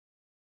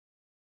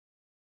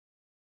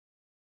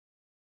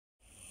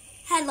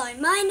Hello,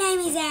 my name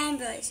is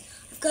Ambrose.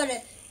 I've got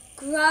a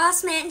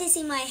grass mantis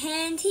in my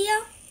hand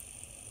here,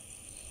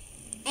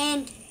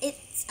 and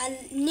it's a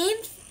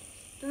nymph.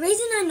 The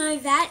reason I know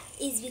that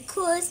is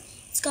because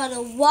it's got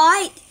a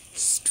white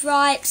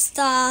stripe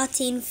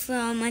starting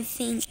from, I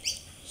think,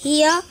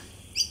 here,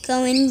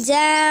 going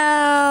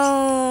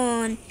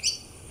down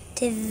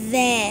to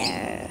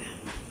there.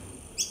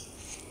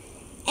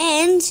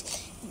 And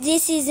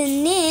this is a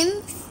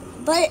nymph,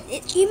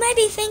 but you may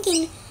be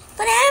thinking,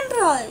 but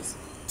Ambrose,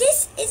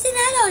 this is an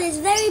adult, it's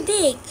very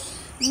big.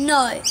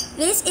 No,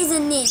 this is a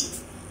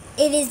nymph.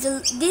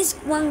 This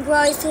one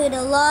grows to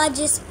the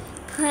largest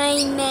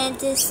praying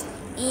mantis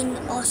in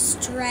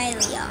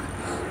Australia.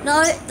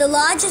 No, it's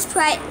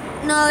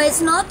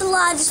not the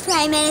largest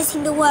praying mantis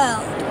in the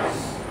world,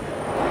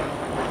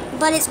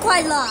 but it's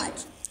quite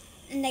large.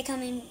 And they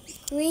come in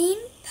green,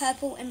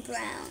 purple, and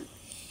brown.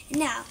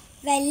 Now,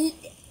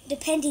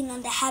 depending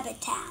on the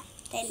habitat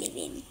they live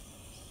in.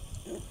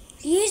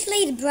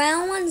 Usually the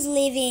brown ones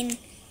live in,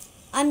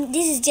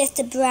 this is just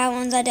the brown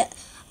ones, I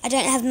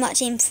don't have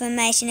much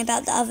information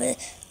about the other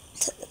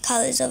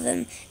colours of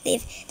them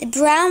live. The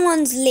brown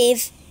ones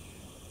live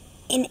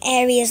in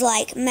areas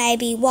like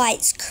maybe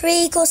White's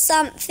Creek or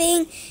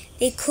something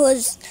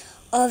because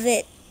of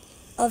the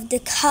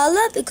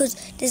colour, because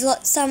there's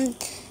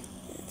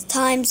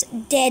sometimes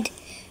dead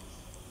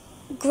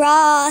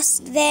grass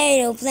there,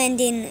 it'll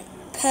blend in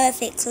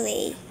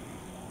perfectly.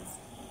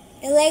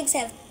 The legs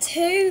have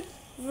 2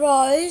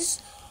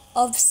 rows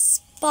of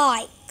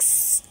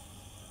spikes.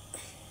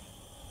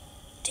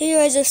 2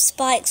 rows of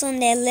spikes on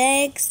their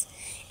legs,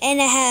 and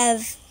they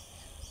have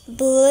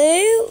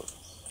blue,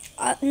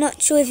 I'm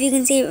not sure if you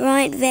can see it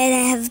right there,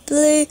 they have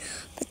blue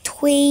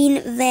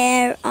between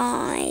their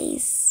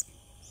eyes.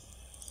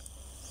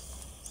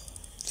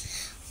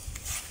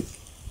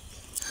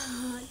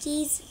 Oh,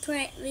 this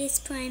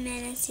praying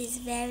mantis is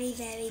very,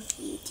 very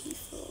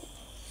beautiful.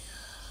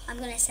 I'm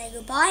going to say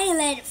goodbye and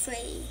let it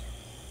free.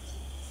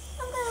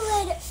 I'm going to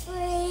let it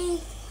free.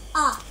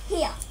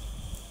 Here.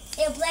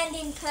 It'll blend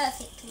in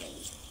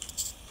perfectly.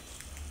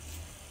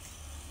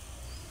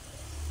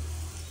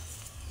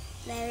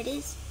 There it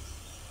is.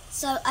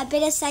 So I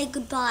better say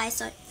goodbye.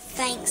 So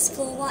thanks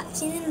for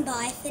watching and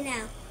bye for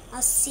now.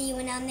 I'll see you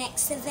in our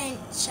next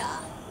adventure.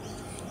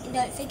 And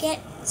don't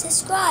forget to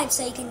subscribe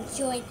so you can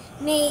join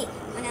me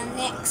on our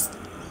next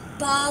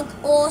bug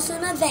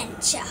awesome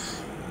adventure.